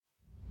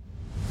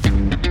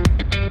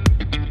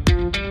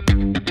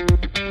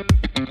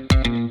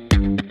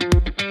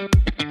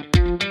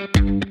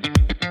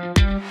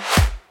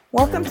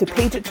Welcome to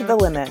Page It to the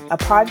Limit, a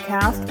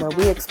podcast where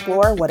we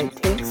explore what it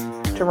takes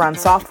to run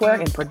software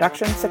in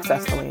production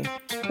successfully.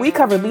 We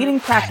cover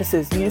leading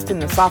practices used in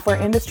the software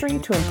industry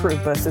to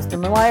improve both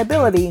system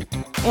reliability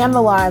and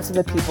the lives of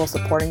the people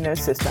supporting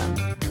those systems.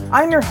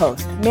 I'm your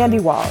host,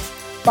 Mandy Walls.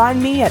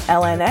 Find me at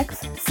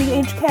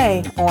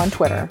LNXCHK on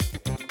Twitter.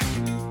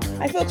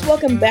 Hi folks,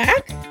 welcome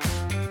back.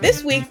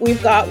 This week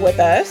we've got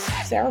with us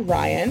Sarah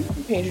Ryan from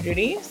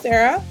PagerDuty.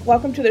 Sarah,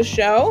 welcome to the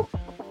show.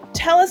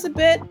 Tell us a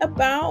bit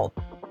about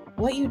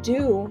what you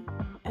do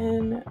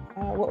and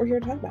what we're here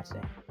to talk about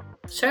today.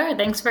 Sure.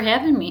 Thanks for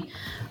having me.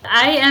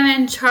 I am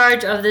in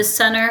charge of the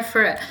Center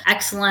for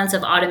Excellence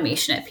of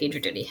Automation at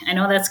PagerDuty. I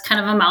know that's kind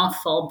of a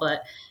mouthful,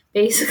 but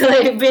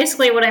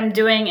basically what I'm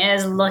doing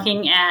is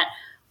looking at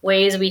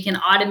ways we can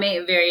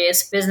automate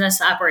various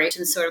business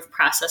operations sort of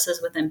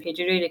processes within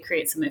PagerDuty to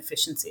create some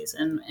efficiencies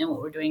in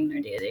what we're doing in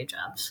our day-to-day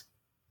jobs.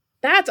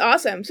 That's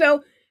awesome.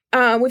 So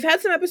we've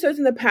had some episodes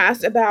in the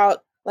past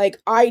about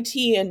like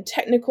IT and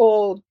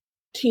technical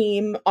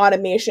team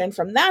automation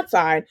from that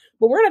side,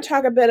 but we're going to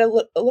talk a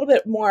little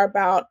bit more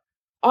about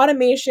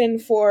automation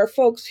for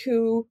folks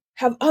who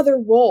have other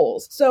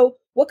roles. So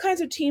what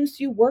kinds of teams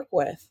do you work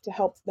with to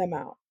help them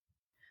out?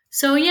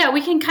 So yeah,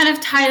 we can kind of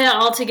tie that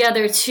all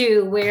together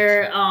too,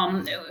 where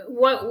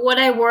what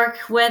I work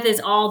with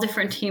is all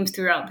different teams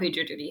throughout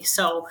PagerDuty.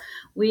 So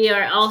we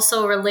are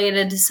also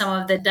related to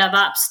some of the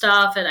DevOps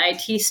stuff and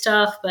IT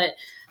stuff, but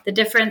the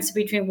difference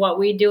between what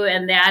we do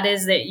and that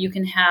is that you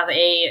can have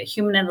a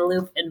human in the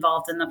loop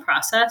involved in the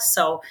process.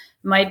 So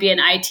it might be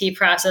an IT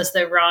process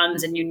that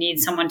runs and you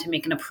need someone to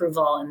make an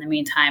approval in the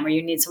meantime, or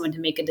you need someone to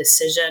make a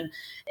decision,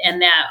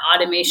 and that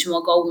automation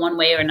will go one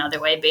way or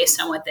another way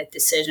based on what that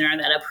decision or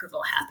that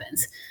approval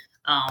happens.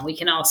 We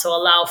can also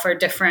allow for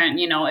different,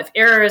 if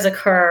errors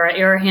occur,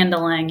 error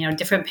handling,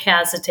 different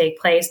paths to take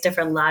place,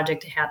 different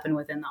logic to happen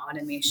within the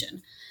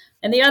automation.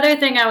 And the other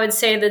thing I would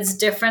say that's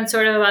different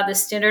sort of about the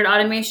standard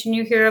automation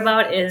you hear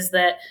about is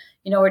that,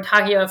 we're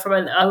talking about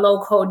from a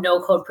low code, no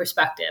code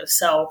perspective.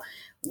 So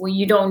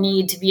you don't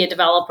need to be a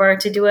developer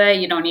to do it.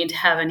 You don't need to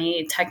have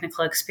any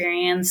technical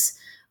experience.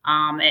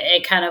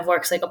 It kind of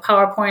works like a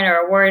PowerPoint or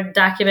a Word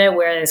document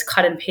where there's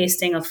cut and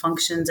pasting of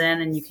functions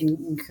in, and you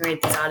can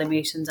create these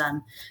automations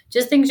on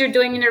just things you're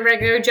doing in your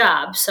regular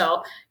job.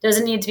 So it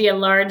doesn't need to be a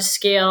large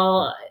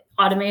scale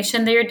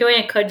automation that you're doing.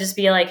 It could just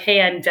be like,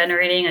 hey, I'm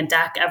generating a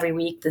deck every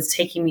week that's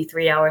taking me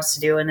 3 hours to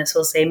do, and this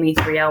will save me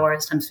 3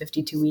 hours times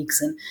 52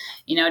 weeks. And,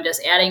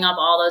 just adding up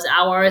all those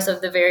hours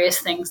of the various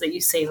things that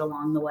you save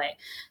along the way.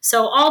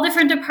 So all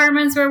different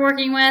departments we're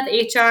working with,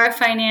 HR,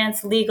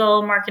 finance,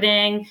 legal,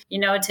 marketing,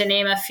 to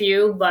name a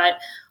few. But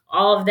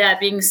all of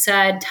that being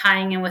said,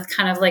 tying in with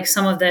kind of like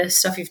some of the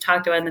stuff you've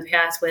talked about in the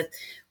past with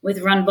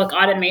runbook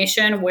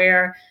automation,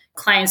 where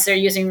clients that are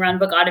using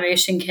runbook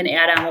automation can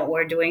add on what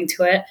we're doing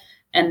to it,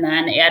 and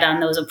then add on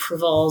those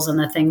approvals and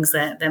the things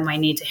that might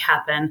need to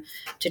happen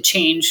to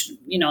change,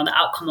 the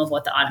outcome of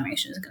what the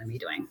automation is going to be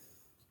doing.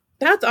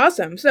 That's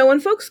awesome. So when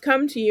folks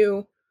come to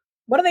you,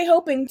 what are they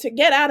hoping to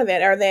get out of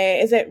it?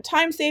 Is it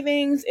time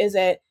savings? Is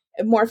it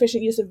a more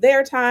efficient use of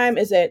their time?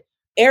 Is it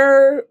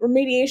error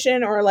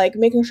remediation, or like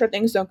making sure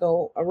things don't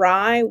go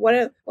awry?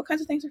 What kinds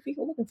of things are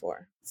people looking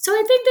for? So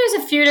I think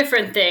there's a few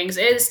different things.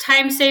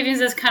 Time savings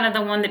is kind of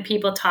the one that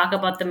people talk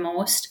about the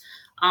most.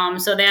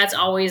 So that's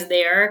always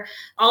there.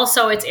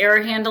 Also, it's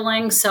error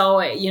handling. So,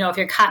 if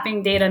you're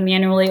copying data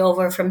manually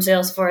over from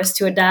Salesforce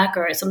to a deck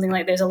or something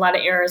like, there's a lot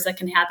of errors that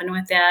can happen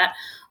with that.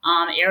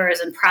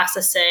 Errors in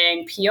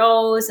processing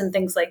POs and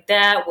things like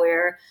that,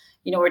 where,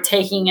 we're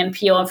taking in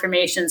PO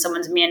information,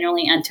 someone's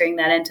manually entering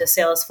that into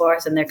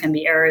Salesforce, and there can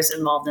be errors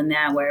involved in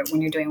that, where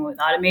when you're doing it with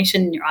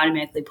automation, you're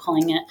automatically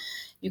pulling it.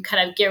 You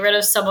kind of get rid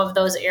of some of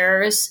those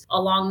errors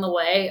along the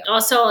way.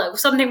 Also,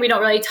 something we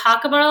don't really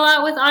talk about a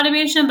lot with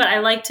automation, but I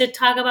like to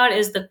talk about,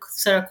 is the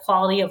sort of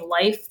quality of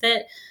life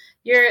that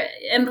you're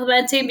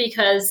implementing,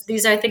 because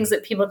these are things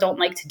that people don't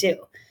like to do.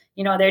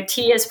 They're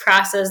tedious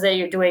process that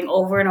you're doing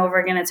over and over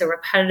again. It's a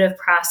repetitive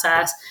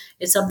process.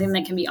 It's something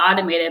that can be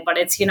automated, but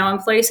it's,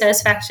 employee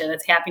satisfaction.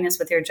 It's happiness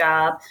with your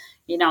job.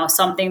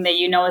 Something that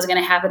is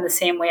going to happen the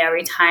same way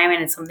every time.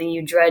 And it's something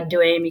you dread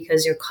doing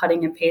because you're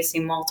cutting and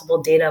pasting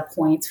multiple data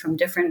points from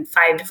 5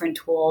 different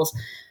tools.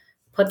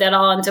 Put that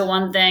all into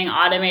one thing,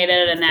 automate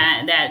it, and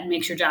that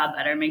makes your job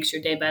better, makes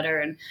your day better,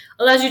 and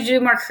allows you to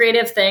do more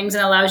creative things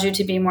and allows you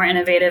to be more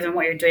innovative in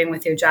what you're doing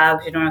with your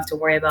job. You don't have to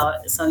worry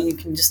about it. So you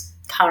can just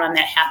count on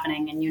that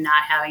happening and you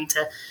not having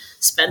to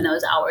spend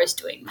those hours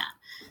doing that.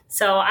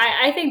 So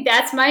I think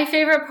that's my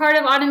favorite part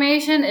of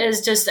automation,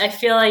 is just, I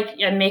feel like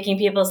I'm making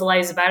people's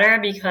lives better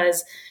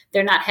because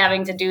they're not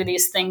having to do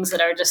these things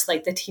that are just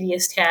like the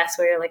tedious tasks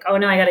where you're like, oh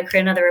no, I got to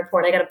create another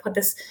report. I got to put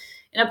this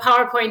in a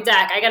PowerPoint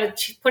deck. I got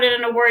to put it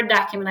in a Word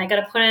document. I got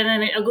to put it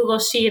in a Google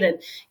Sheet.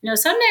 And,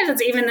 sometimes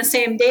it's even the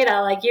same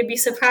data. Like, you'd be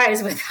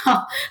surprised with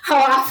how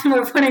often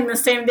we're putting the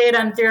same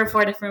data in 3 or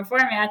 4 different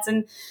formats.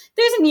 And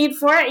there's a need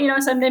for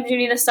it. Sometimes you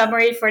need a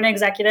summary for an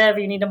executive,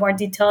 you need a more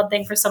detailed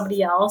thing for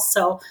somebody else.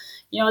 So,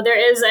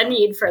 there is a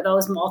need for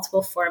those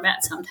multiple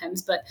formats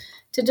sometimes, but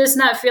to just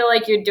not feel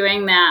like you're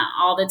doing that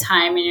all the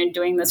time and you're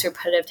doing this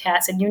repetitive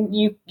task, and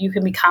you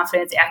can be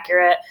confident it's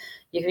accurate.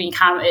 You can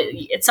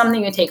be it's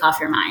something you take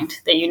off your mind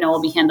that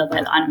will be handled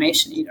by the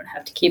automation. You don't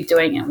have to keep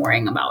doing it and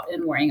worrying about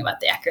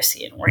the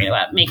accuracy and worrying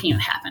about making it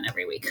happen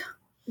every week.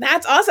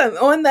 That's awesome.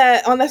 On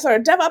the sort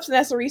of DevOps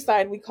and SRE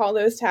side, we call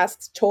those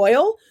tasks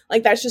toil.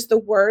 Like, that's just the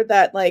word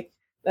that like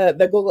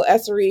the Google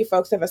SRE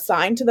folks have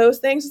assigned to those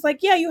things. It's like,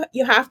 yeah,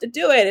 you have to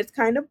do it. It's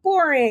kind of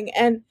boring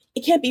and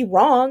it can't be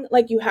wrong.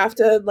 Like, you have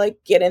to like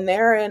get in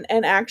there and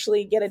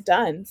actually get it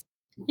done.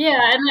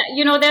 Yeah,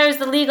 and there's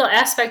the legal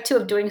aspect too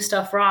of doing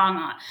stuff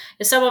wrong.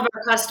 Some of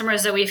our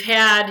customers that we've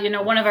had,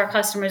 one of our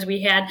customers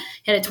we had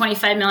a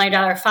 $25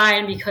 million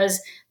fine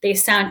because they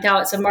sent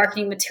out some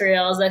marketing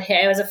materials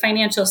it was a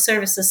financial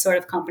services sort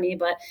of company,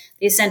 but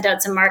they sent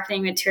out some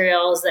marketing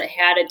materials that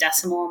had a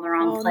decimal in the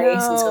wrong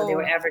place, and so they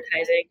were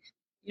advertising,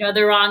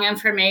 the wrong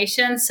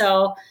information.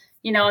 So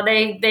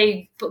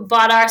they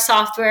bought our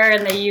software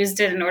and they used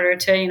it in order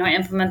to,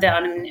 implement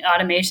the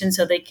automation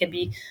so they could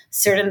be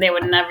certain they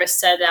would never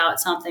send out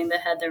something that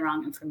had the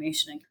wrong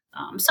information.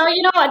 So,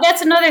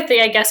 that's another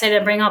thing I guess I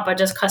didn't bring up, but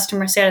just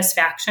customer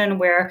satisfaction,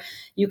 where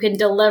you can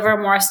deliver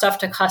more stuff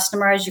to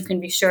customers. You can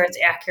be sure it's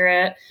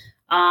accurate.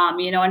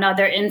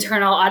 Another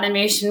internal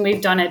automation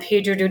we've done at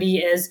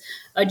PagerDuty is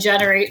a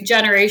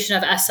generation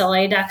of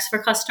SLA decks for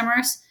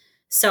customers.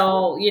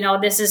 So,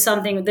 this is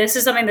something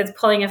that's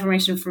pulling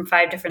information from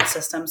 5 different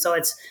systems. So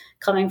it's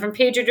coming from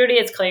PagerDuty,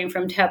 it's coming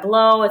from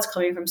Tableau, it's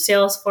coming from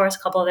Salesforce, a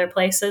couple other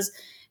places,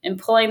 and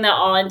pulling that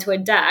all into a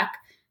deck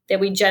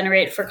that we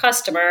generate for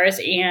customers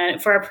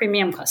and for our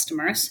premium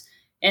customers.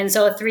 And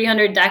so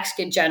 300 decks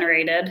get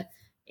generated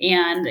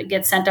and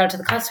get sent out to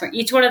the customer.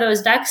 Each one of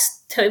those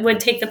decks would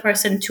take the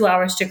person 2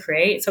 hours to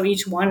create. So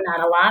each one,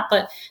 not a lot,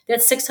 but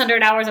that's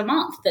 600 hours a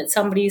month that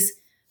somebody's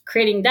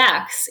creating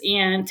decks.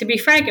 And to be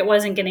frank, it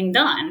wasn't getting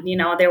done.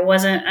 There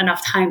wasn't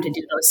enough time to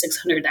do those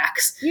 600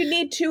 decks. You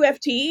need 2 or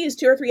 3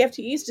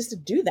 FTEs just to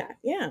do that.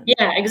 Yeah.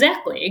 Yeah,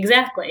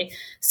 exactly.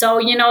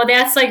 So,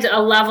 that's like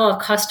a level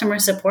of customer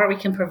support we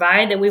can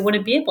provide that we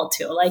wouldn't be able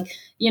to. Like,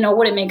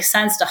 would it make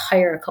sense to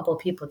hire a couple of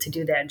people to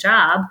do that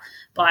job?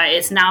 But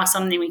it's now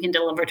something we can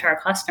deliver to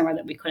our customer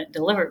that we couldn't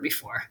deliver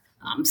before.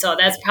 So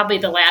that's probably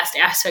the last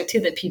aspect too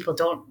that people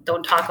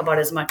don't talk about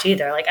as much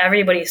either. Like,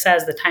 everybody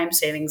says the time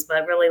savings,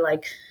 but really,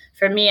 like,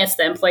 for me, it's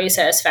the employee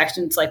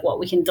satisfaction. It's like what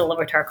we can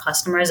deliver to our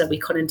customers that we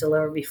couldn't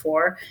deliver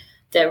before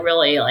that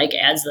really like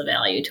adds the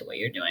value to what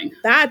you're doing.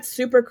 That's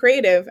super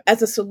creative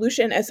as a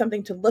solution, as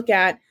something to look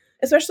at,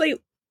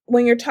 especially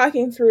when you're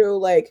talking through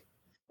like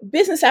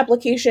business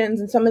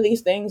applications and some of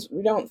these things.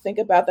 We don't think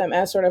about them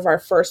as sort of our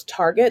first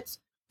targets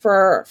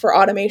for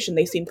automation.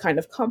 They seem kind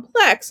of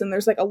complex and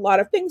there's like a lot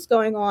of things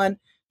going on.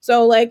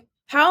 So like,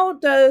 how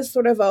does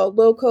sort of a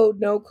low code,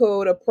 no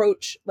code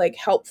approach like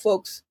help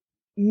folks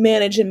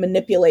manage and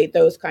manipulate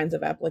those kinds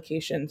of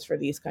applications for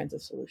these kinds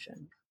of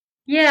solutions?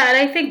 Yeah,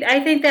 and I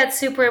think that's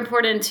super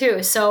important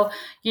too. So,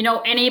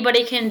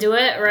 anybody can do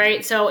it,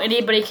 right? So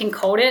anybody can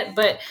code it,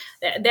 but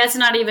that's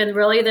not even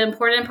really the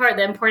important part.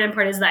 The important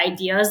part is the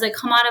ideas that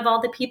come out of all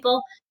the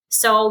people.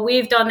 So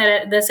we've done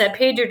this at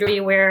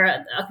PagerDuty,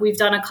 where we've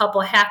done a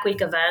couple Hack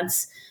Week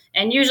events.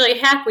 And usually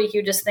Hack Week,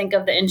 you just think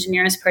of the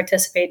engineers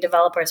participate,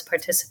 developers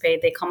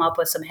participate, they come up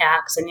with some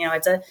hacks. And,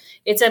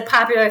 it's a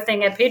popular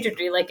thing at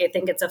PagerDuty. Like, I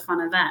think it's a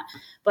fun event.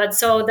 But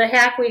so the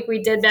Hack Week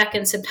we did back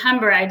in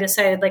September, I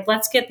decided, like,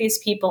 let's get these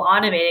people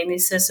automating,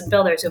 these system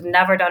builders who've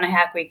never done a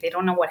Hack Week. They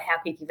don't know what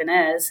Hack Week even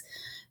is,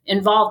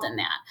 involved in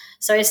that.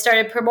 So I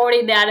started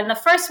promoting that. And the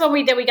first one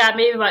we did, we got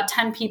maybe about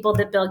 10 people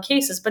that build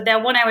cases. But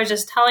that one I was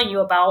just telling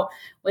you about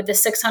with the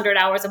 600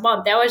 hours a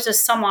month, that was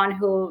just someone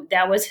who,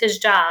 that was his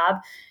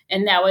job.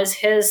 And that was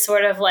his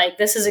sort of like,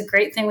 this is a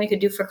great thing we could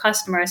do for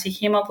customers. He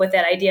came up with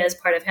that idea as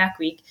part of Hack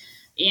Week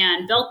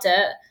and built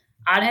it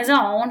on his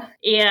own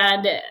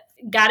and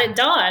got it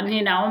done,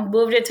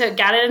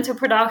 got it into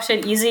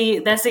production easy.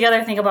 That's the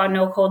other thing about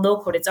no code, low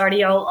code. It's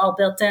already all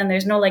built in.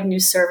 There's no like new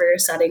server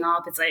setting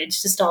up.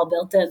 It's just all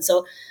built in.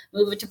 So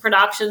move it to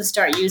production,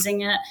 start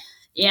using it,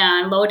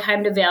 and low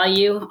time to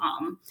value.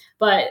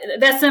 But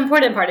that's the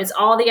important part. It's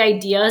all the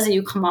ideas that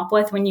you come up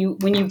with when you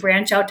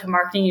branch out to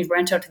marketing, you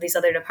branch out to these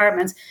other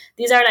departments.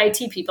 These aren't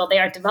IT people, they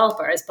aren't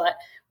developers, but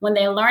when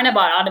they learn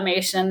about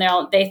automation,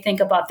 they think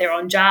about their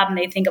own job and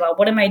they think about,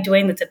 what am I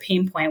doing that's a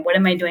pain point? What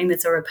am I doing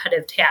that's a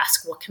repetitive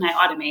task? What can I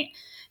automate?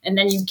 And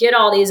then you get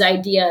all these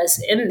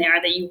ideas in there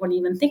that you wouldn't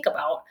even think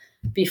about.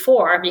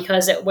 before,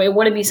 because it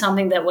wouldn't be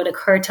something that would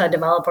occur to a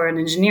developer and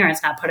engineer.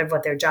 It's not part of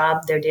what their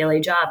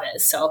daily job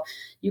is. So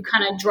you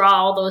kind of draw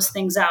all those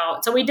things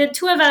out. So we did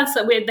 2 events.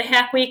 That we had the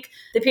Hack Week.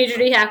 The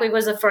PagerDuty Hack Week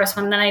was the first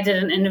one. Then I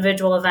did an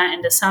individual event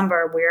in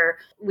December where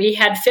we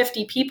had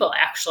 50 people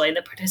actually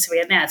that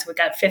participated in that. So we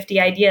got 50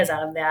 ideas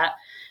out of that.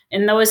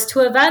 And those 2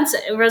 events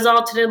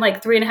resulted in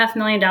like $3.5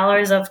 million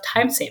of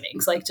time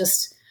savings, like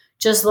just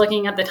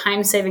looking at the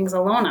time savings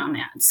alone on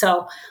that.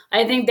 So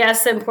I think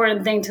that's the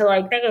important thing to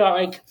like think about.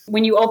 Like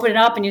when you open it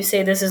up and you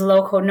say this is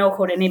low code, no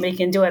code, anybody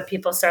can do it,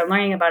 people start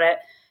learning about it.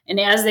 And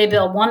as they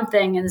build one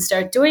thing and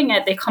start doing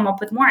it, they come up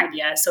with more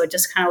ideas. So it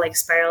just kind of like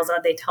spirals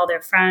out. They tell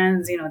their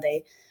friends,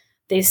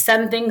 they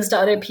send things to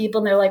other people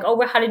and they're like, oh,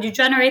 well, how did you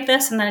generate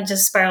this? And then it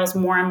just spirals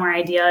more and more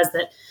ideas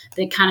that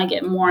they kind of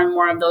get more and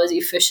more of those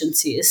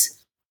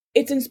efficiencies.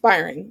 It's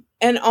inspiring.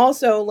 And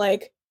also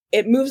like,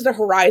 it moves the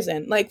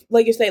horizon. Like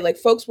you say, like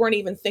folks weren't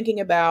even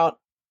thinking about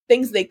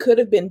things they could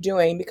have been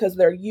doing because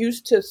they're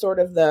used to sort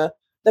of the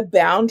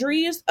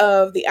boundaries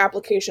of the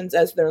applications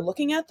as they're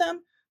looking at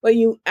them. But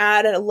you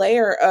add a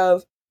layer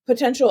of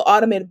potential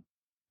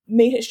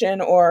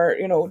automation or,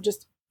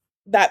 just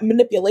that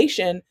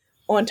manipulation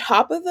on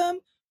top of them.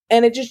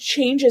 And it just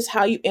changes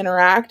how you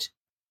interact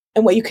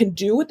and what you can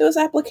do with those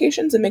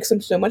applications. It makes them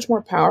so much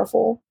more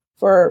powerful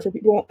for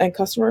people and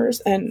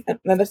customers, and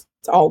that's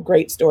all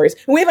great stories.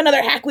 And we have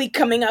another Hack Week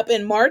coming up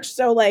in March,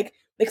 so like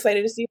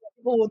excited to see what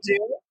people will do.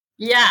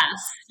 Yes,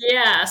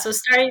 yeah. So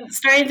starting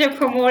to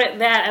promote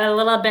that a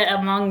little bit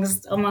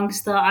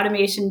amongst the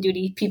automation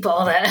duty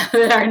people that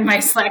are in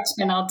my Slack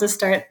channel to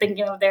start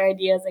thinking of their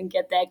ideas and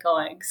get that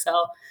going.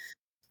 So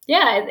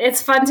yeah,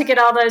 it's fun to get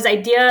all those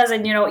ideas,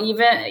 and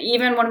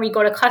even when we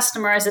go to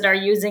customers that are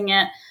using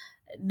it,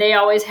 they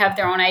always have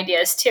their own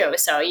ideas too.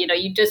 So,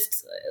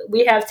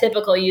 we have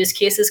typical use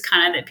cases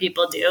kind of that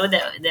people do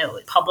that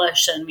we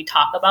publish and we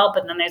talk about,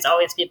 but then there's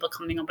always people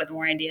coming up with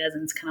more ideas,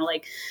 and it's kind of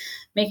like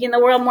making the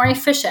world more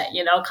efficient,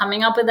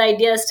 coming up with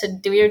ideas to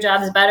do your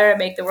jobs better,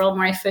 make the world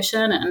more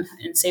efficient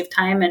and save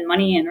time and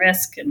money and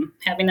risk and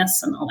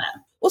happiness and all that.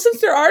 Well,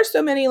 since there are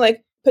so many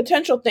like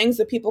potential things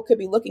that people could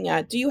be looking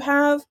at, do you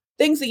have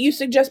things that you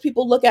suggest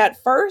people look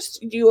at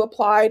first? Do you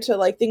apply to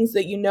like things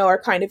that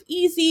are kind of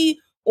easy,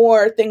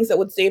 or things that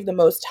would save the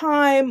most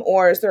time?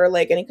 Or is there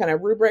like any kind of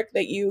rubric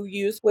that you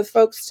use with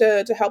folks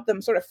to help them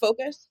sort of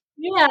focus?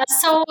 Yeah,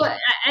 so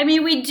I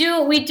mean, we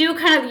do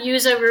kind of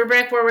use a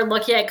rubric where we're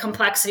looking at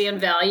complexity and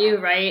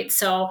value, right?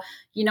 So,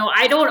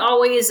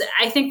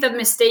 I think the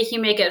mistake you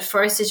make at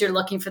first is you're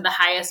looking for the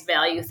highest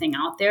value thing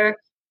out there.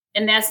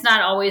 And that's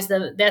not always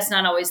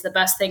the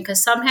best thing,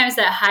 because sometimes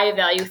that high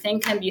value thing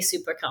can be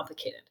super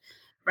complicated,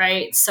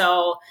 right?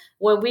 So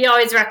what we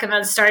always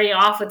recommend starting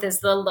off with is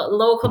the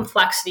low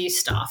complexity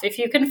stuff. If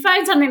you can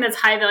find something that's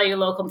high value,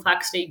 low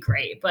complexity,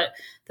 great. But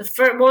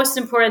the most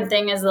important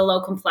thing is the low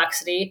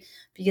complexity,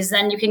 because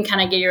then you can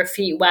kind of get your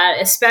feet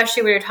wet,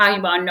 especially when you're talking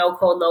about no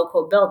code, low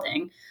code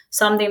building,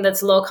 something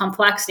that's low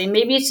complexity.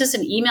 Maybe it's just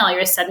an email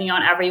you're sending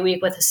out every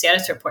week with a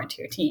status report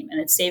to your team,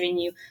 and it's saving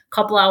you a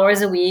couple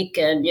hours a week.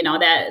 And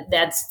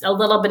that's a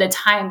little bit of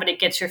time, but it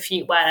gets your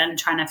feet wet and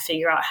trying to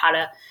figure out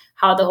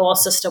how the whole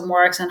system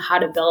works and how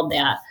to build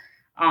that.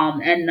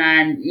 And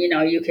then,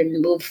 you can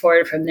move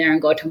forward from there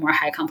and go to more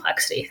high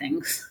complexity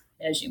things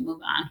as you move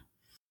on.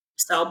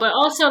 So, but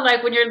also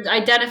like when you're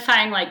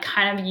identifying like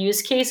kind of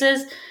use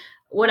cases,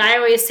 what I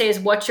always say is,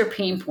 what's your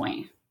pain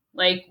point?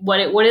 Like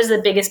what is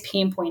the biggest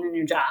pain point in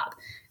your job?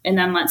 And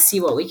then let's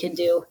see what we can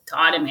do to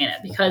automate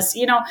it. Because,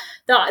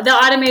 the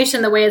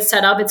automation, the way it's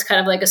set up, it's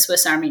kind of like a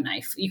Swiss Army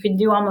knife. You can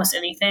do almost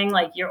anything.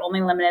 Like you're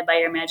only limited by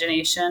your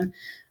imagination.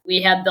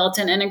 We have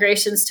built-in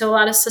integrations to a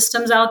lot of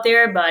systems out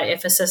there, but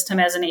if a system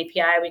has an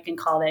API, we can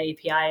call that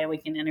API and we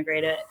can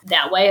integrate it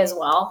that way as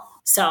well.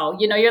 So,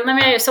 you're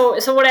limited. So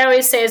what I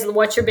always say is,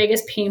 what's your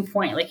biggest pain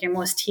point, like your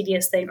most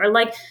tedious thing, or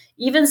like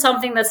even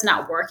something that's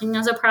not working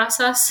as a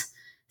process.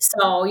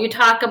 So we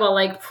talk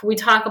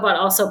about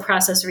also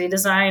process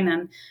redesign,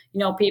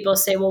 and, people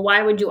say, well,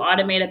 why would you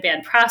automate a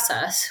bad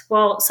process?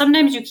 Well,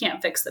 sometimes you can't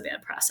fix the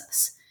bad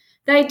process.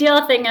 The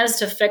ideal thing is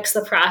to fix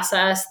the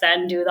process,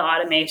 then do the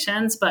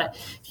automations. But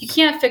if you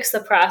can't fix the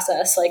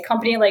process, like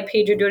company like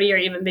PagerDuty or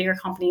even bigger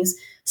companies,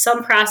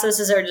 some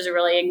processes are just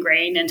really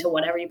ingrained into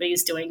what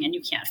everybody's doing and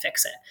you can't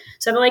fix it.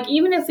 So I'm like,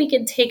 even if we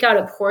can take out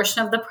a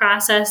portion of the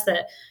process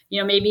that,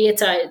 maybe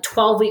it's a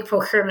 12-week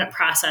procurement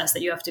process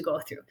that you have to go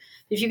through.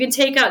 If you can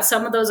take out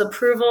some of those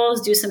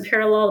approvals, do some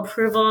parallel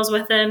approvals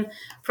within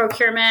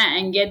procurement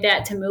and get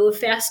that to move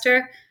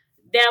faster,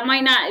 that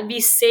might not be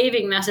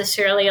saving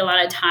necessarily a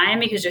lot of time,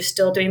 because you're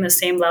still doing the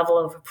same level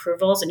of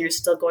approvals and you're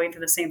still going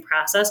through the same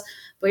process,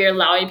 but you're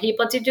allowing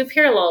people to do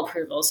parallel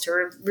approvals,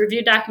 to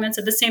review documents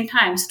at the same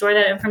time, store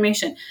that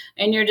information,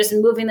 and you're just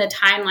moving the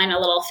timeline a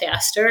little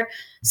faster.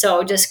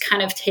 So just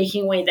kind of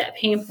taking away that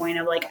pain point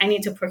of like, I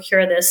need to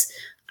procure this.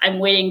 I'm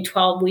waiting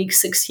 12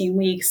 weeks, 16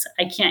 weeks.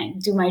 I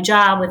can't do my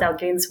job without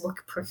getting this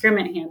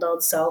procurement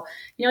handled. So,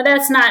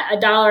 that's not a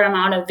dollar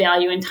amount of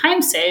value and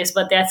time saves,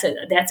 but that's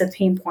a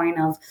pain point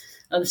of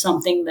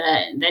something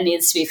that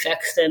needs to be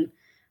fixed. And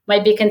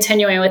might be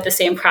continuing with the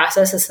same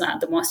process. It's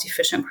not the most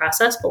efficient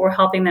process, but we're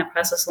helping that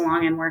process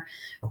along, and we're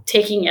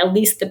taking at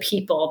least the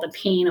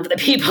pain of the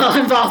people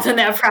involved in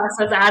that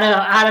process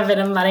out of it,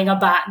 and letting a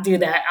bot do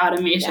that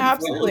automation. Yeah,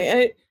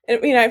 absolutely.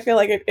 And I feel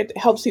like it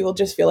helps people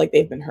just feel like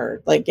they've been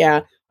heard. Like,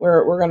 yeah,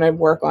 we're going to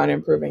work on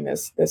improving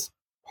this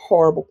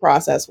horrible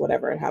process,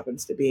 whatever it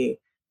happens to be.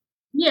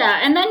 Yeah,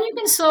 and then you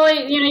can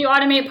slowly, you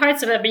automate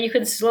parts of it, but you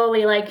can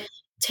slowly like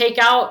take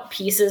out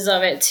pieces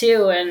of it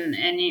too, and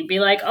you'd be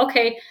like,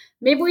 okay,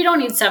 maybe we don't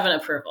need 7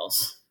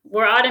 approvals.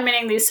 We're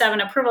automating these 7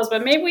 approvals,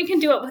 but maybe we can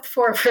do it with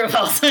 4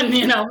 approvals. And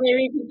maybe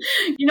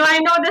I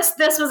know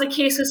this was a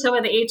case with some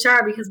of the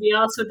HR, because we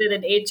also did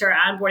an HR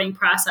onboarding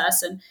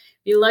process, and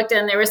we looked,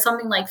 and there was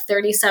something like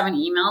 37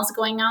 emails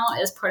going out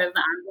as part of the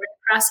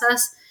onboarding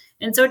process.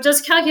 And so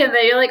just calculate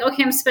that. You're like,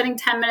 okay, I'm spending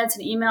 10 minutes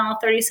in email,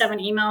 37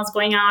 emails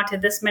going out to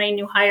this many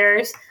new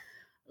hires.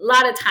 A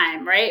lot of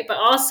time, right? But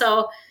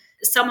also,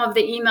 some of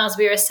the emails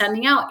we were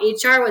sending out,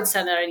 HR would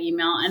send out an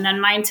email, and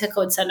then MindTickle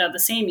would send out the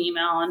same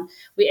email. And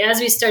as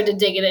we started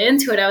digging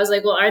into it, I was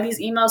like, well, are these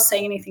emails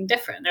saying anything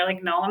different? They're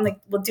like, no. I'm like,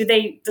 well, does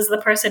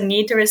the person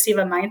need to receive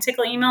a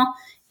MindTickle email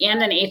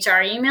and an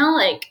HR email?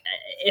 Like,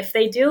 if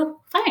they do,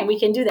 fine, we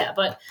can do that.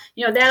 But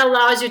that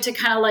allows you to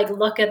kind of like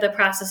look at the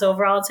process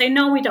overall and say,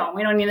 no, we don't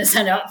need to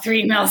send out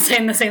 3 emails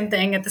saying the same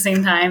thing at the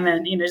same time,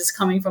 and just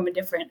coming from a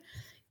different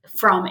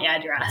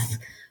address.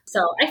 So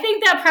I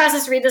think that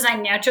process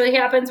redesign naturally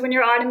happens when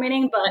you're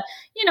automating, but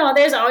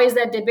there's always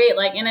that debate.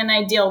 Like, in an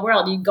ideal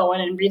world, you go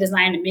in and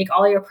redesign and make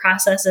all your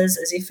processes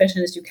as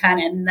efficient as you can,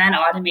 and then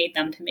automate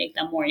them to make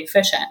them more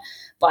efficient.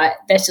 But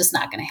that's just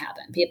not going to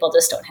happen. People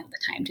just don't have the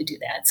time to do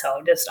that.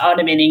 So just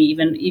automating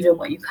even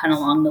what you can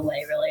along the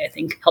way, really, I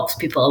think helps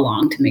people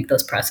along to make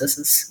those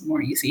processes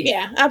more easy.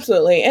 Yeah,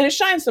 absolutely. And it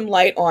shines some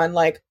light on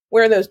like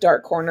where those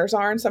dark corners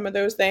are in some of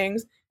those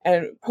things,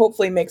 and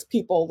hopefully makes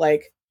people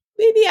like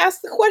maybe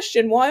ask the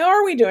question, why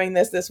are we doing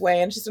this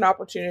way? And it's just an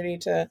opportunity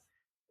to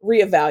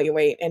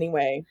reevaluate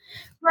anyway.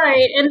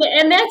 Right.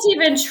 And that's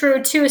even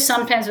true too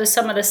sometimes with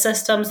some of the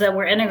systems that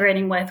we're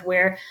integrating with,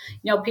 where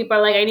people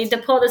are like, I need to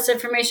pull this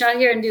information out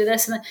here and do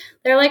this, and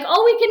they're like,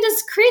 oh, we can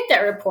just create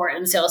that report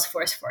in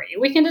Salesforce for you.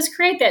 We can just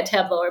create that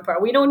Tableau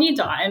report. We don't need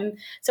to. And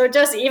so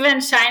just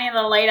even shining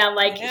the light on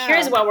like,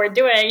 here's what we're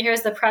doing,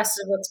 here's the process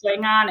of what's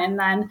going on. And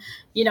then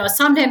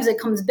sometimes it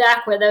comes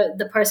back where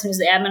the person who's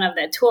the admin of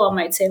that tool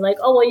might say like,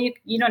 oh, well,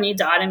 you don't need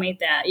to automate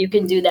that. You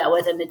can do that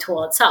within the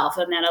tool itself.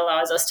 And that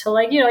allows us to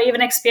like,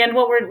 even expand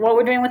what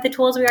we're doing with the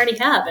tools we already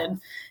have,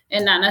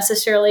 and not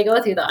necessarily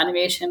go through the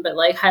automation, but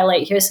like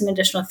highlight, here's some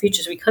additional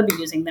features we could be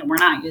using that we're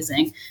not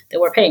using, that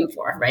we're paying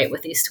for, right,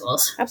 with these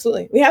tools.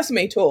 Absolutely. We have so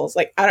many tools.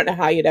 Like, I don't know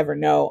how you'd ever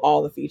know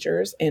all the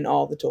features in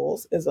all the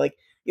tools. Is like,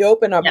 you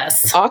open up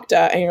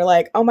Okta and you're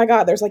like, oh my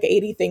God, there's like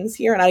 80 things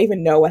here, and I don't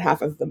even know what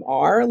half of them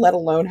are, let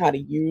alone how to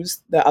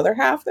use the other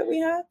half that we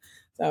have.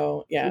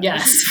 So yeah.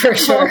 Yes, for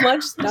sure. So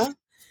much stuff.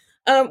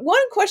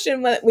 One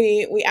question that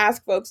we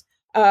ask folks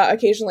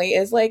occasionally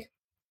is like,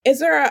 is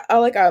there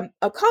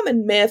a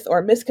common myth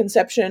or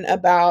misconception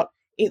about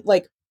it,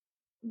 like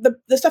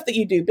the stuff that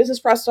you do, business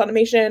process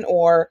automation,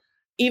 or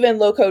even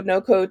low code,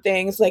 no code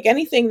things, like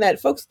anything that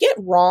folks get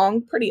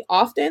wrong pretty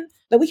often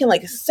that we can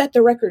like set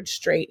the record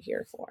straight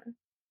here for?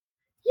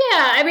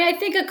 Yeah, I mean, I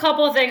think a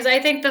couple of things. I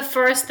think the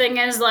first thing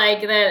is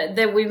like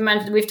that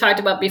we've talked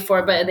about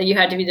before, but that you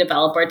had to be a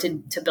developer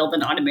to build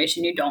an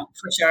automation. You don't,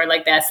 for sure.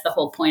 Like, that's the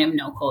whole point of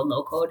no code,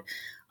 low code.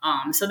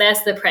 So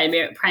that's the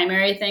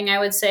primary thing I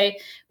would say.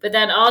 But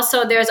then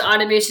also there's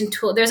automation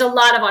tool. There's a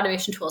lot of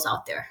automation tools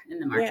out there in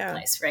the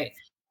marketplace, right?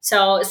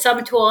 So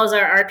some tools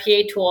are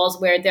RPA tools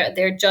where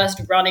they're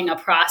just running a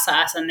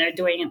process and they're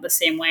doing it the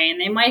same way. And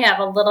they might have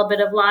a little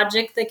bit of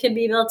logic that can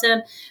be built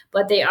in,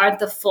 but they aren't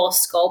the full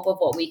scope of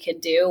what we can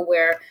do,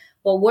 where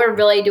what we're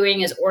really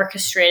doing is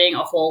orchestrating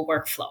a whole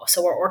workflow.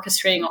 So we're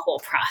orchestrating a whole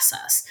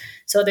process.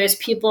 So there's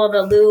people in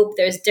the loop.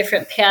 There's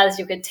different paths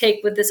you could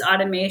take with this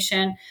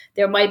automation.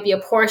 There might be a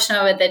portion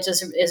of it that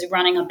just is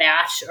running a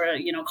batch, or,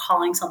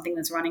 calling something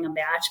that's running a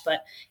batch.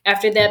 But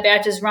after that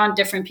batch is run,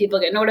 different people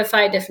get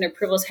notified, different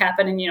approvals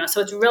happen. And, so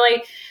it's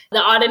really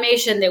the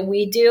automation that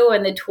we do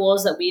and the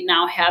tools that we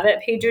now have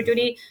at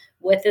PagerDuty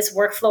with this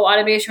workflow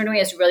automation we're doing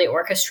is really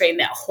orchestrating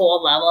that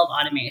whole level of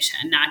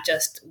automation, not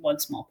just one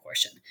small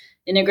portion.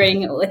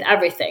 Integrating it with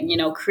everything,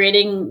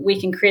 we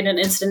can create an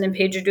incident in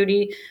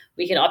PagerDuty.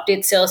 We can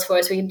update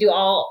Salesforce. We can do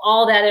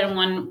all that in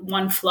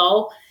one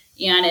flow,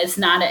 and it's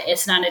not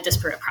a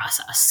disparate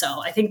process.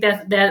 So I think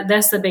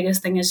that's the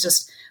biggest thing, is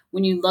just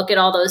when you look at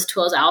all those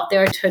tools out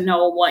there, to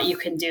know what you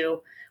can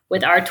do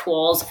with our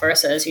tools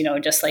versus,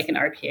 just like an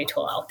RPA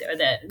tool out there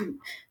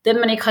that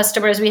many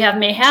customers we have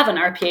may have an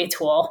RPA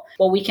tool.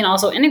 Well, we can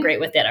also integrate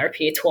with that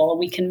RPA tool, and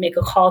we can make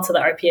a call to the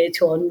RPA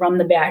tool and run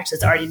the batch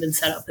that's already been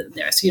set up in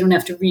there. So you don't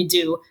have to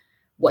redo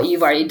what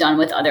you've already done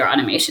with other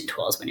automation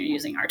tools when you're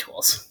using our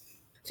tools.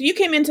 So you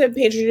came into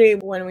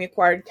PagerDuty when we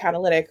acquired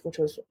Catalytic, which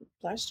was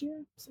last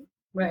year?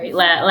 Right.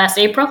 Last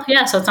April.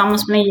 Yeah. So it's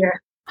almost been a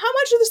year. How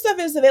much of the stuff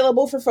is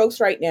available for folks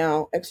right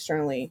now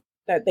externally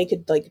that they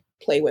could like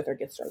play with or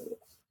get started with?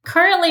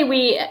 Currently,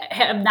 we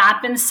have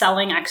not been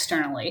selling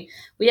externally.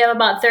 We have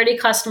about 30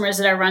 customers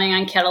that are running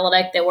on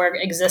Catalytic that were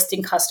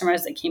existing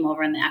customers that came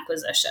over in the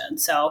acquisition.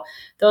 So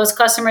those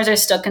customers are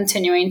still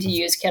continuing to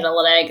use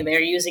Catalytic. They're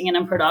using it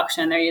in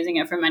production. They're using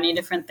it for many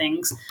different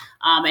things.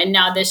 And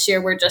now this year,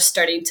 we're just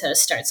starting to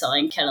start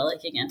selling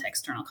Catalytic again to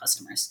external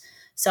customers.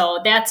 So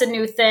that's a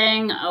new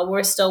thing.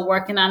 We're still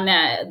working on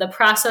the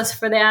process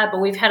for that, but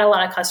we've had a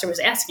lot of customers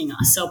asking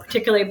us. So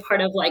particularly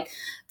part of like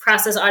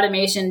process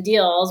automation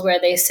deals where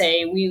they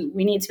say we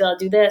need to be able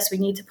to do this. We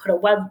need to put a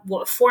web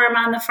form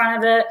on the front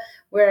of it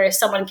where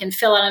someone can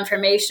fill out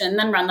information and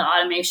then run the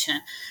automation.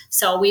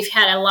 So we've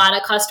had a lot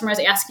of customers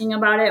asking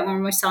about it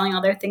when we're selling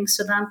other things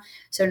to them.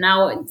 So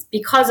now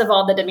because of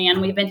all the demand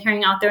we've been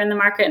hearing out there in the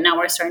market, now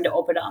we're starting to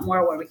open up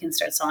more where we can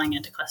start selling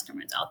it to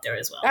customers out there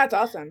as well. That's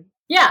awesome.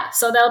 Yeah,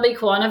 so that'll be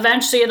cool. And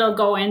eventually it'll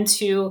go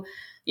into,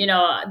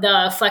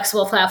 the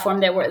flexible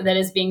platform that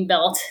is being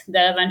built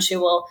that eventually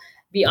will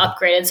be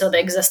upgraded. So the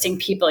existing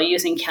people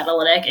using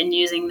Catalytic and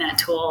using that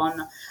tool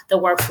and the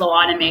workflow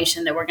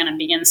automation that we're going to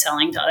begin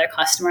selling to other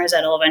customers,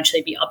 that'll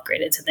eventually be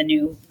upgraded to the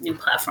new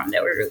platform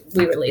that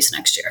we release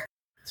next year.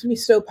 It's going to be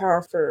so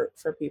powerful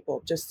for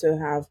people just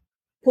to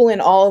pull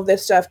in all of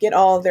this stuff, get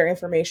all of their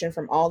information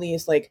from all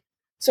these like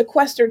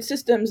sequestered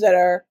systems that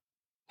are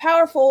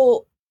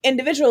powerful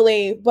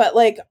individually, but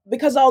like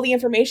because all the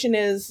information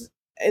is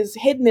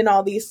hidden in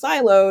all these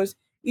silos,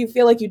 you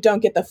feel like you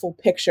don't get the full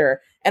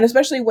picture. And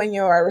especially when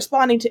you are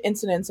responding to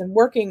incidents and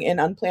working in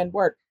unplanned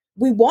work,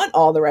 we want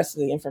all the rest of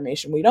the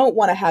information. We don't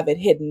want to have it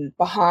hidden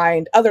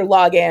behind other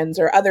logins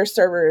or other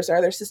servers or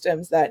other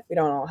systems that we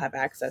don't all have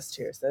access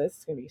to. So this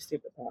is going to be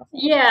super powerful.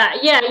 Yeah.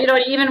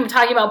 Even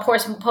talking about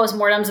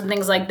postmortems and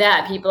things like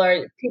that, people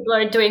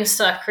are doing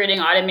stuff,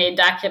 creating automated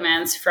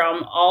documents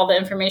from all the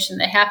information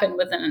that happened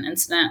within an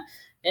incident,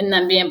 and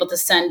then being able to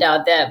send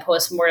out that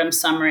postmortem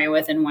summary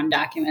within one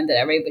document that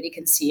everybody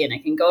can see, and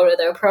it can go to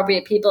the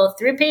appropriate people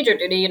through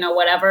PagerDuty.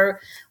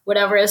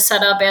 Whatever is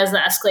set up as the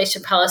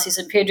escalation policies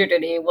in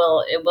PagerDuty it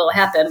will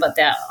happen. But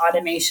that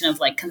automation of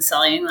like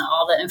consolidating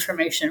all the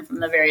information from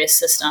the various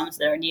systems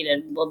that are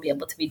needed will be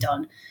able to be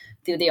done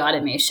through the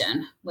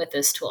automation with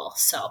this tool.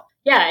 So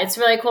yeah, it's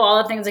really cool. All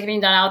the things that can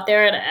be done out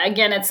there. And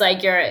again, it's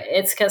like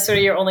it's sort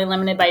of you're only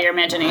limited by your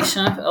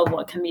imagination of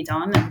what can be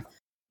done.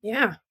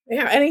 Yeah.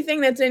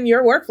 Anything that's in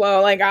your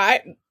workflow,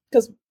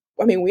 because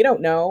we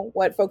don't know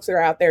what folks are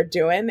out there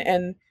doing.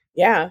 And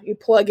yeah, you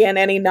plug in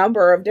any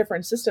number of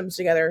different systems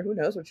together, who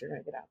knows what you're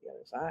going to get out the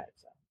other side.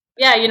 So.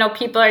 Yeah,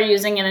 people are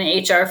using it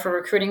in HR for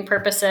recruiting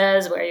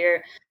purposes, where you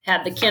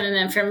have the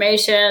candidate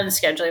information,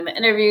 scheduling the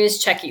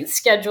interviews, checking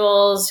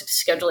schedules,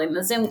 scheduling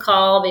the Zoom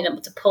call, being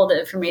able to pull the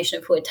information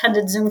of who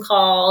attended Zoom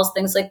calls,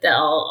 things like that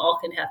all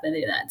can happen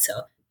through that.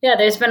 So yeah,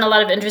 there's been a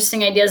lot of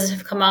interesting ideas that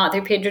have come out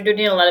through PagerDuty,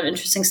 and a lot of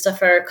interesting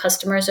stuff our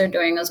customers are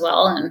doing as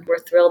well. And we're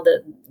thrilled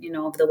that,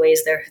 of the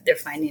ways they're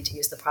finding to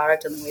use the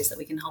product and the ways that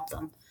we can help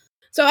them.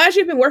 So as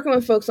you've been working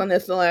with folks on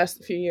this the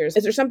last few years,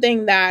 is there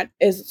something that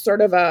is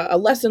sort of a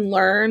lesson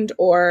learned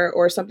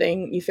or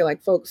something you feel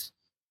like folks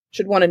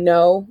should want to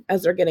know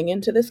as they're getting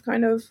into this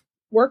kind of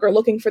work or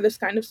looking for this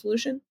kind of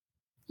solution?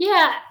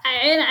 Yeah,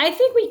 and I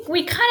think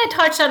we kind of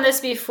touched on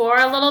this before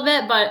a little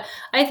bit, but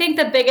I think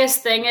the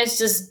biggest thing is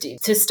just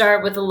to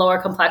start with a lower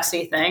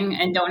complexity thing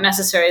and don't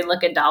necessarily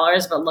look at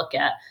dollars, but look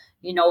at,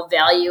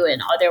 value in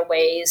other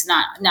ways,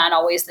 not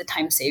always the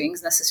time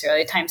savings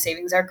necessarily. Time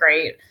savings are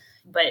great,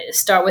 but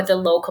start with the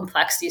low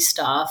complexity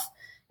stuff.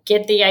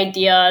 Get the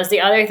ideas.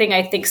 The other thing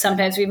I think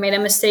sometimes we've made a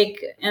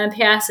mistake in the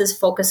past is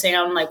focusing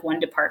on like one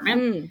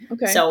department.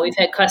 Okay. So we've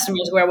had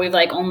customers where we've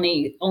like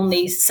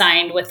only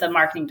signed with the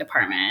marketing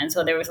department. And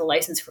so there was a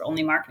license for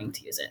only marketing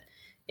to use it.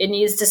 It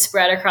needs to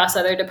spread across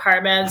other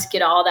departments,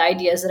 get all the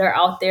ideas that are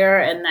out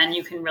there, and then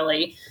you can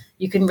really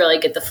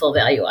get the full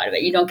value out of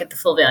it. You don't get the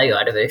full value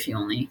out of it if you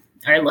only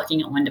are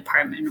looking at one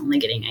department and only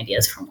getting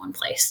ideas from one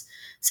place.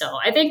 So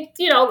I think,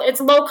 it's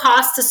low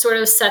cost to sort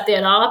of set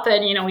that up.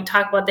 And, we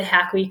talk about the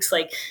hack weeks,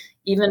 like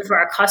even for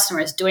our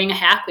customers, doing a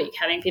hack week,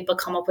 having people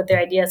come up with their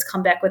ideas,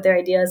 come back with their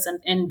ideas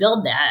and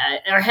build that.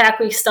 Our hack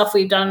week stuff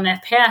we've done in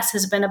the past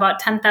has been about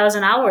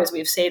 10,000 hours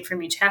we've saved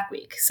from each hack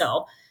week.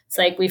 So it's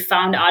like we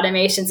found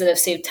automations that have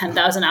saved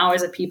 10,000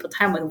 hours of people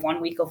time with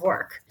 1 week of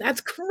work.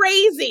 That's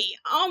crazy.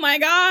 Oh my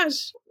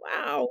gosh.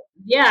 Wow.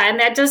 Yeah. And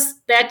that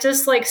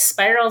just like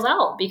spirals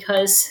out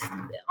because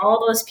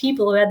all those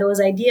people who had those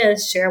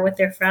ideas share with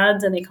their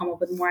friends and they come up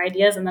with more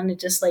ideas. And then it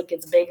just like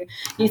gets bigger.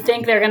 You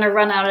think they're going to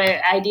run out of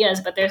ideas,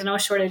 but there's no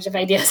shortage of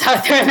ideas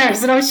out there. And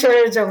there's no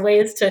shortage of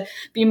ways to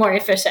be more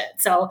efficient.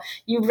 So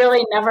you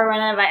really never run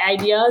out of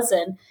ideas.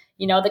 And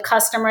the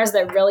customers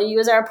that really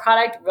use our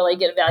product really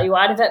get value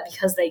out of it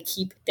because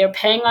they're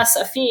paying us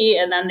a fee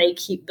and then they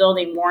keep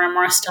building more and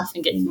more stuff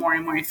and getting more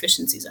and more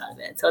efficiencies out of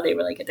it. So they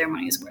really get their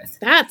money's worth.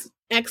 That's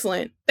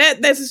excellent.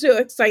 That's so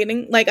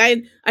exciting. Like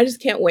I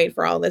just can't wait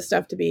for all this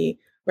stuff to be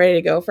ready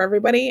to go for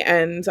everybody.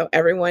 And so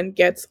everyone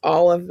gets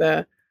all of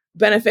the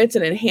benefits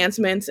and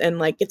enhancements and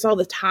like gets all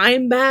the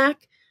time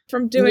back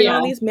from doing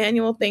all these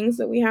manual things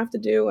that we have to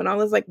do and all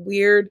this like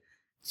weird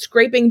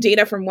scraping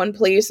data from one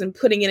place and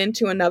putting it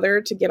into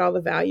another to get all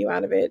the value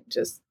out of it.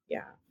 Just,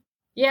 yeah.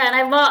 Yeah,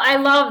 and I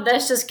love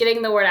this, just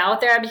getting the word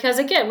out there, because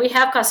again, we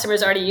have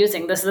customers already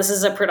using this. This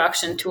is a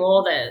production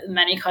tool that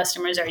many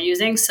customers are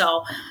using,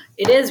 so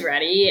it is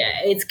ready.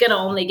 It's going to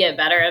only get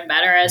better and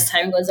better as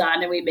time goes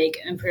on and we make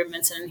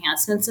improvements and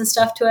enhancements and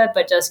stuff to it,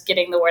 but just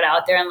getting the word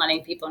out there and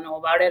letting people know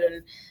about it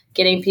and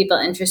getting people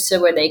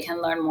interested where they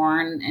can learn more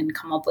and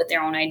come up with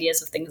their own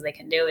ideas of things they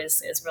can do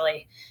is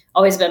really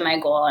always been my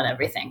goal and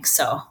everything.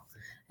 So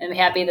I'm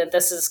happy that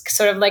this is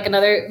sort of like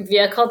another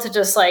vehicle to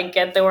just like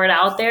get the word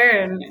out there,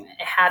 and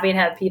happy to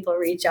have people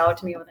reach out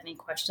to me with any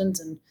questions,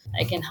 and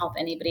I can help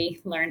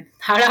anybody learn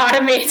how to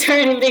automate or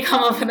anybody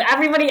come up with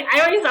everybody.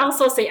 I always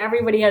also say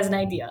everybody has an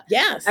idea.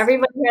 Yes.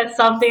 Everybody has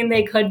something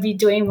they could be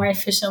doing more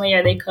efficiently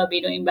or they could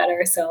be doing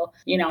better. So,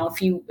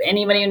 if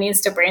anybody who needs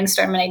to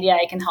brainstorm an idea,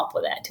 I can help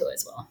with that too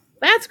as well.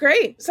 That's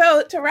great.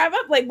 So to wrap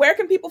up, like, where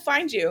can people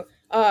find you?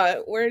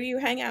 Where do you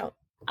hang out?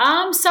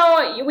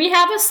 So we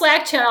have a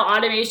Slack channel,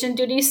 Automation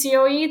Duty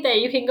COE,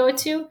 that you can go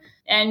to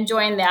and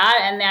join that.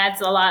 And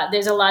that's a lot.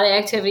 There's a lot of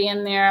activity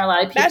in there. A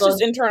lot of people. That's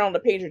just internal to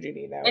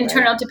PagerDuty, though.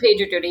 Internal right? to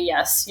PagerDuty,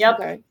 yes. Yep.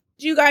 Okay.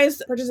 Do you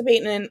guys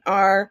participate in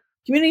our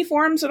community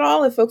forums at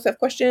all if folks have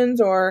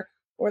questions or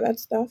that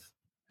stuff?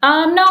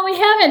 No, we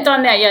haven't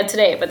done that yet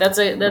today, but that's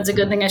a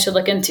good thing I should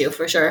look into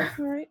for sure.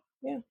 All right.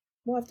 Yeah.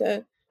 We'll have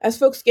to, as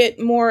folks get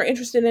more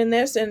interested in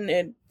this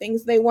and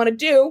things they want to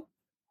do,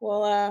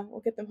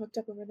 we'll get them hooked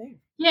up over there.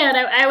 Yeah, and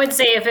I would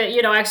say if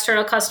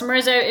external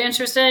customers are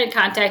interested,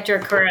 contact your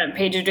current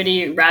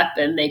PagerDuty rep,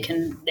 and they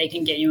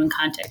can get you in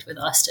contact with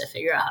us to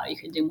figure out how you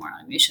can do more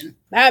automation.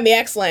 That'd be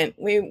excellent.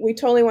 We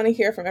totally want to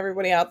hear from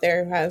everybody out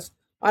there who has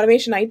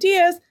automation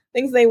ideas,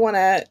 things they want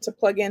to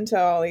plug into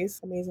all these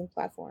amazing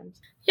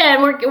platforms. Yeah,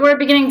 and we're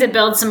beginning to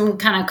build some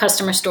kind of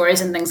customer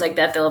stories and things like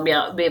that they'll be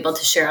able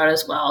to share out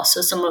as well. So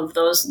some of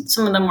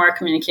the more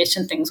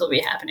communication things will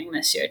be happening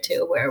this year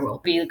too, where we'll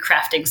be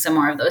crafting some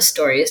more of those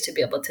stories to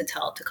be able to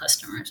tell to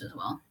customers as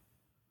well.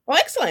 Well,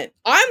 excellent.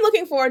 I'm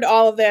looking forward to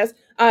all of this.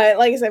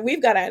 Like I said,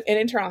 we've got an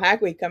internal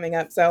hack week coming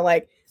up. So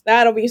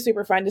that'll be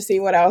super fun to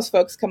see what else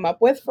folks come up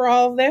with for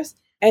all of this.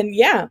 And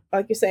yeah,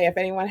 like you say, if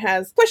anyone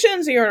has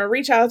questions or you want to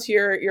reach out to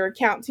your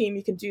account team,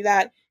 you can do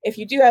that. If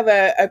you do have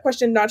a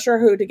question, not sure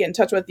who to get in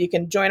touch with, you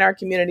can join our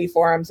community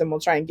forums and we'll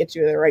try and get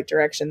you in the right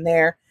direction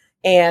there.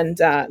 And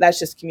that's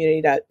just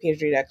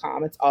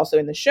community.pagerduty.com. It's also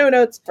in the show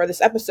notes for this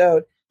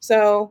episode.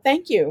 So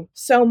thank you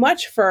so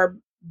much for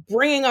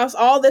bringing us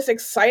all this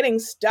exciting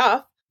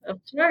stuff. Of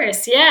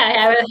course. Yeah,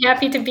 I was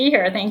happy to be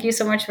here. Thank you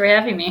so much for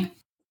having me.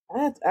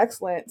 That's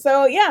excellent.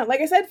 So yeah, like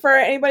I said, for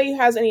anybody who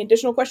has any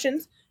additional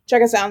questions,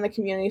 check us out in the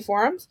community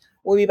forums.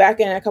 We'll be back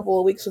in a couple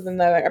of weeks with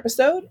another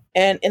episode.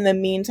 And in the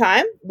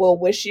meantime, we'll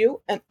wish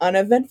you an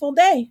uneventful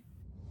day.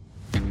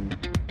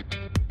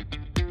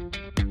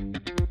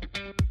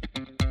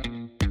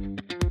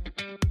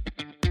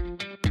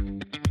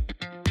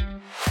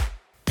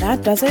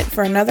 That does it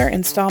for another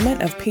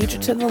installment of Page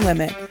It to the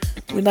Limit.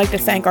 We'd like to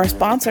thank our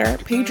sponsor,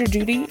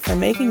 PagerDuty, for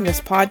making this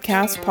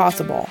podcast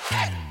possible.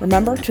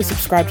 Remember to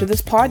subscribe to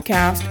this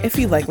podcast if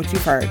you like what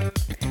you've heard.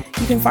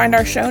 You can find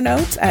our show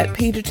notes at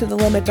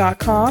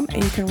pageittothelimit.com,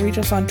 and you can reach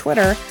us on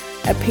Twitter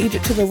at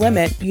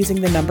pageittothelimit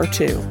using the number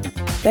 2.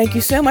 Thank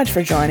you so much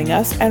for joining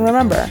us, and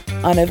remember,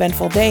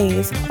 uneventful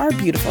days are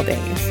beautiful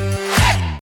days.